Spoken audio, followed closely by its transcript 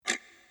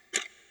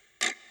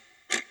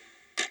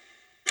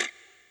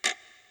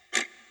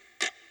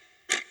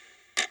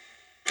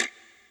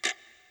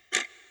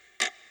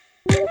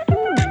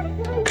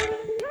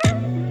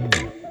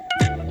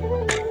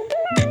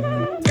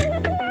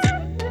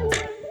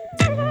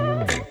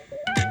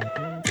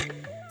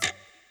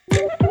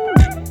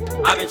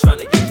I've been trying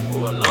to get you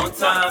for a long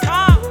time.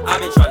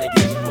 I've been trying to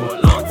get you for a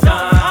long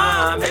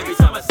time. Every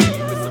time I see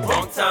you, it's the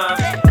wrong time.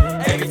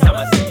 Every time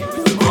I see you,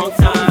 it's the wrong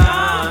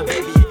time.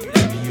 Baby, if you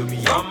let me, you'll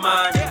be on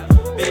mine.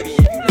 Baby,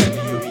 if you let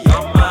me, you'll be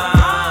on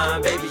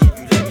mine. Baby, if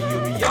you let me,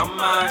 you'll be on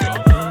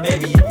mine.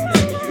 Baby, if you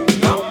let me, you'll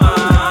be on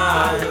mine.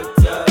 I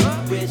hooked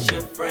up with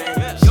your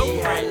friend. She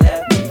had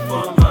left me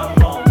for my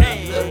home.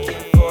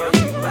 Looking for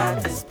you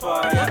at this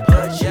party,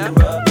 but you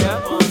rubbed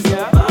up on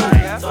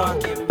somebody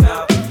talking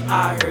about.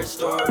 I heard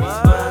stories,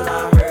 but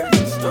I heard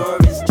these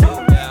stories too.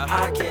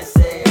 I can't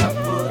say I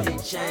fully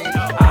changed.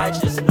 I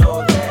just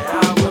know that I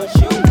want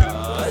you.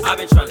 I've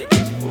been trying to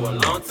get you for a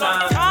long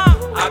time.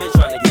 I've been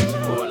trying to get you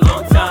for a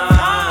long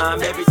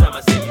time. Every time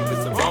I see you,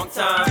 it's the wrong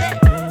time.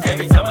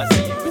 Every time I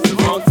see you, it's the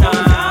wrong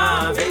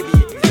time. Baby,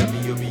 if you let me,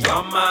 you'll be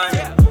on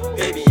mine.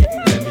 Baby, if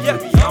you let me, you'll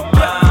be on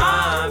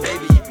mine.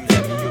 Baby, if you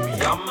let me, you'll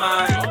be on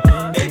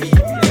mine. Baby, if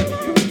you let me,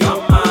 you'll be on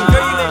mine.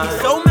 Girl, you make me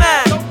so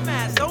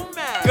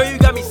mad. Girl, you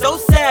got me so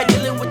sad.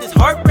 Dealing with this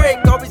heartbreak.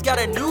 Always got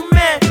a new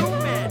man.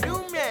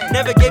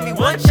 Never gave me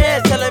one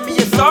chance, telling me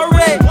you're sorry.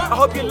 I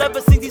hope you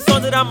never sing these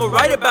songs that I'ma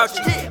write about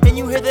you. And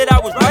you hear that I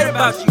was right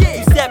about you.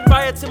 You set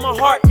fire to my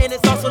heart, and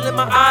it's also in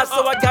my eyes.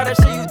 So I gotta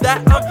show you that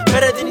I'm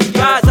better than these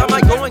guys. I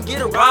might go and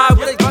get a ride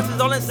with the glasses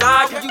all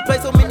inside. Cause you play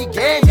so many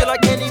games, girl, I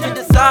can't even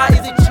decide.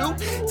 Is it true?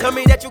 Tell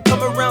me that you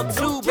come around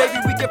too. Baby,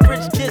 we can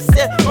French kiss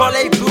and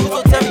parlez-vous.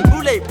 So tell me,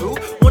 voulez-vous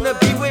wanna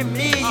be with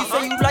me? You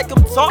say you like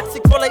them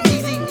toxic for like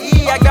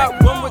Eazy-E. I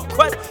got one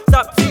request,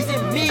 stop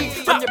teasing me.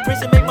 I'm your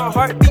prince and make my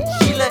heart beat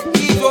Sheila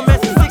E.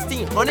 Romance is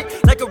 1600,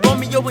 like a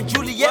Romeo and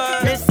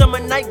Juliet. Midsummer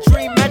night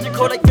dream,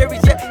 magical like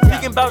fairies, yeah.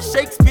 Speaking about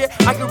Shakespeare,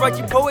 I can write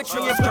you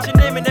poetry and put your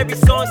name in every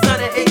song,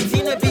 signing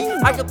 18 to be.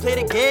 I can play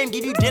the game,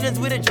 give you dinners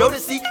with a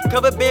Jodeci.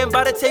 Cover band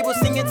by the table,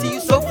 singing to you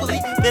soulfully.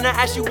 Then I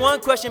ask you one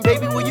question,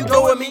 baby, will you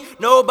go with me?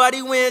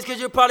 Nobody wins, cause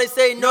you'll probably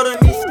say no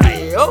to me.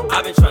 Still,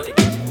 I've been trying to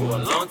get you for a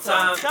long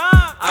time.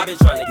 I've been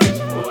trying to get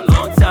you for a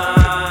long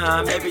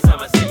time. Every time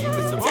I see you,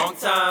 it's the wrong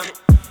time.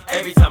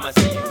 Every time I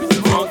see you, it's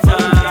the wrong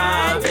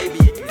time. Baby,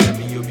 if you let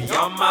me, you'll be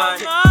on mine.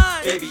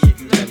 Baby,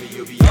 if you let me,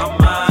 you'll be on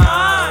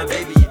mine.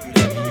 Baby, if you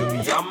let me, you'll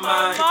be on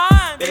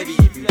mine. Baby,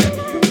 if you let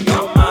me, you'll be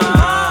on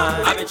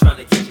mine. I've been trying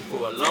to get you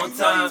for a long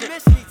time.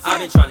 I've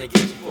been trying to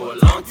get you for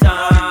a long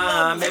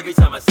time. Every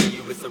time I see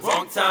you, it's the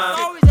wrong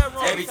time.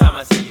 Every time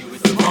I see you,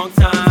 it's the wrong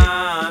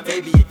time.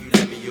 Baby, if you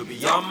let me, you'll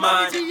be on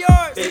mine.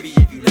 Baby,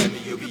 if you let me,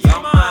 you'll be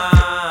on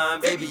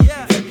mine. Baby, if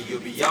you let me, you'll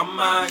be on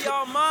mine.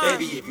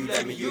 Baby, if you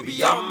let me, you'll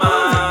be on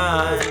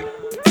mine.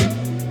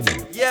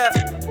 Yeah,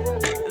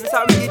 and that's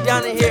how we get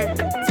down in here.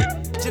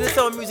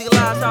 Genesone Music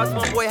Live, shout out to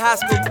my boy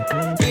Haskell,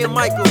 me and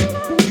Michael.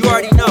 You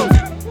already know,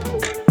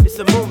 it's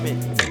a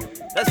movement.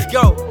 Let's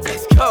go,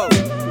 let's go.